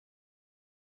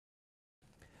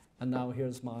And now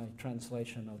here's my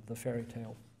translation of the fairy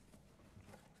tale.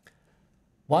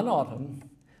 One autumn,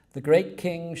 the great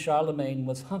king Charlemagne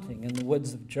was hunting in the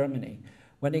woods of Germany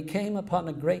when he came upon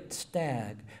a great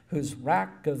stag whose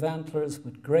rack of antlers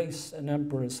would grace an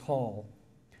emperor's hall.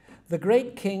 The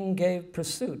great king gave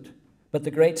pursuit, but the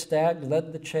great stag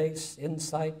led the chase in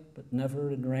sight but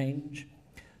never in range.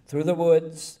 Through the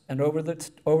woods and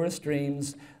over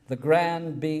streams, the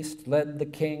grand beast led the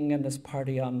king and his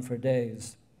party on for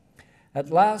days. At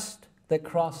last, they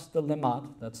crossed the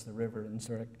Limmat, that's the river in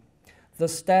Zurich. The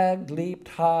stag leaped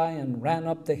high and ran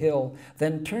up the hill,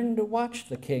 then turned to watch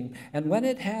the king. And when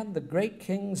it had the great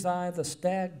king's eye, the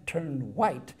stag turned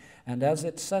white, and as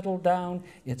it settled down,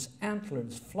 its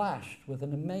antlers flashed with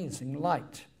an amazing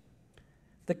light.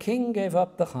 The king gave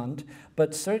up the hunt,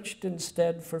 but searched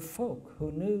instead for folk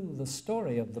who knew the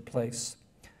story of the place.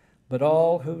 But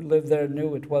all who lived there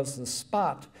knew it was the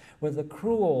spot where the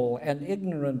cruel and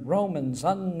ignorant Romans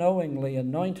unknowingly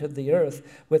anointed the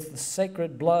earth with the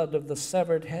sacred blood of the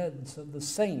severed heads of the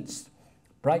saints,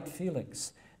 bright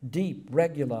Felix, deep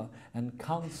Regula, and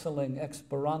counseling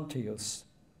Exporantius.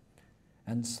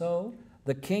 And so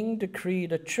the king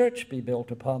decreed a church be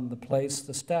built upon the place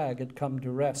the stag had come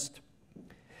to rest.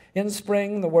 In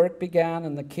spring, the work began,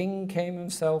 and the king came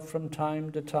himself from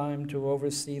time to time to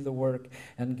oversee the work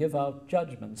and give out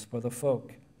judgments for the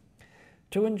folk.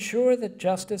 To ensure that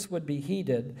justice would be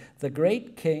heeded, the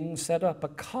great king set up a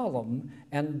column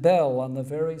and bell on the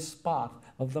very spot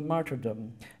of the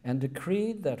martyrdom, and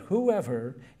decreed that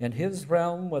whoever in his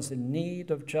realm was in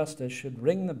need of justice should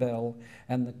ring the bell,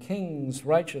 and the king's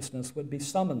righteousness would be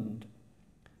summoned.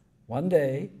 One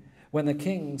day, when the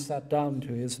king sat down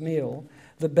to his meal,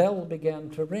 the bell began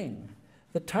to ring.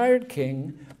 The tired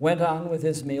king went on with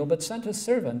his meal, but sent a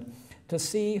servant to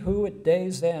see who at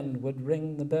day's end would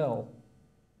ring the bell.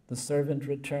 The servant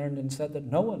returned and said that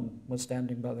no one was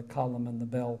standing by the column and the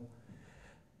bell.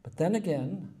 But then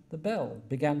again, the bell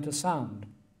began to sound.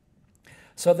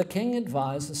 So the king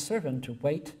advised the servant to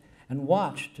wait and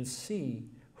watch to see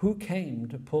who came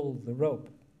to pull the rope.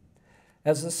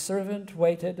 As the servant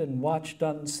waited and watched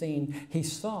unseen, he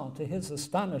saw, to his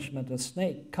astonishment, a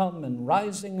snake come and,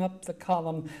 rising up the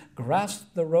column,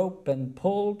 grasp the rope and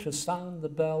pull to sound the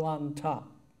bell on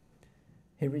top.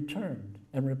 He returned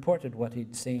and reported what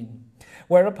he'd seen.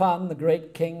 Whereupon the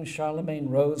great king Charlemagne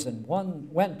rose and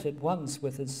went at once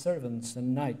with his servants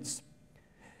and knights.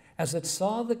 As it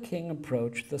saw the king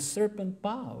approach, the serpent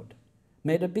bowed,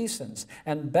 made obeisance,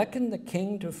 and beckoned the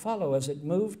king to follow as it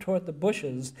moved toward the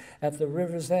bushes at the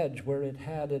river's edge where it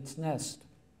had its nest.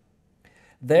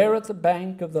 There at the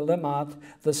bank of the Limmat,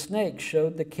 the snake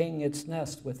showed the king its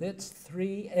nest with its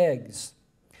 3 eggs.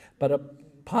 But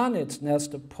upon its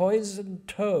nest a poisoned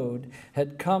toad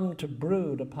had come to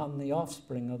brood upon the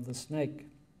offspring of the snake.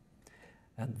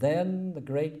 And then the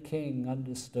great king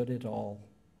understood it all,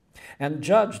 and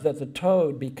judged that the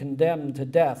toad be condemned to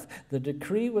death. The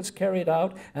decree was carried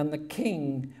out, and the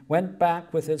king went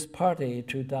back with his party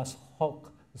to das Haus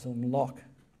zum Loch.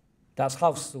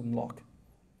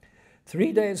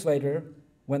 3 days later,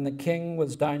 when the king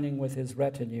was dining with his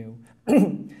retinue,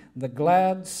 the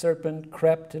glad serpent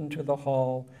crept into the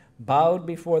hall, bowed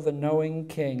before the knowing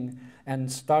king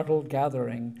and startled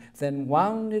gathering, then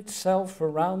wound itself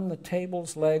around the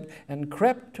table's leg and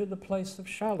crept to the place of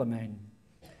Charlemagne.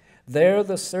 There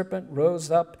the serpent rose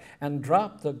up and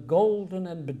dropped the golden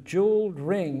and bejeweled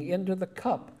ring into the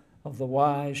cup of the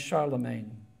wise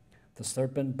Charlemagne. The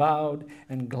serpent bowed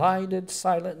and glided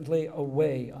silently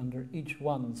away under each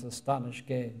one's astonished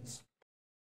gaze.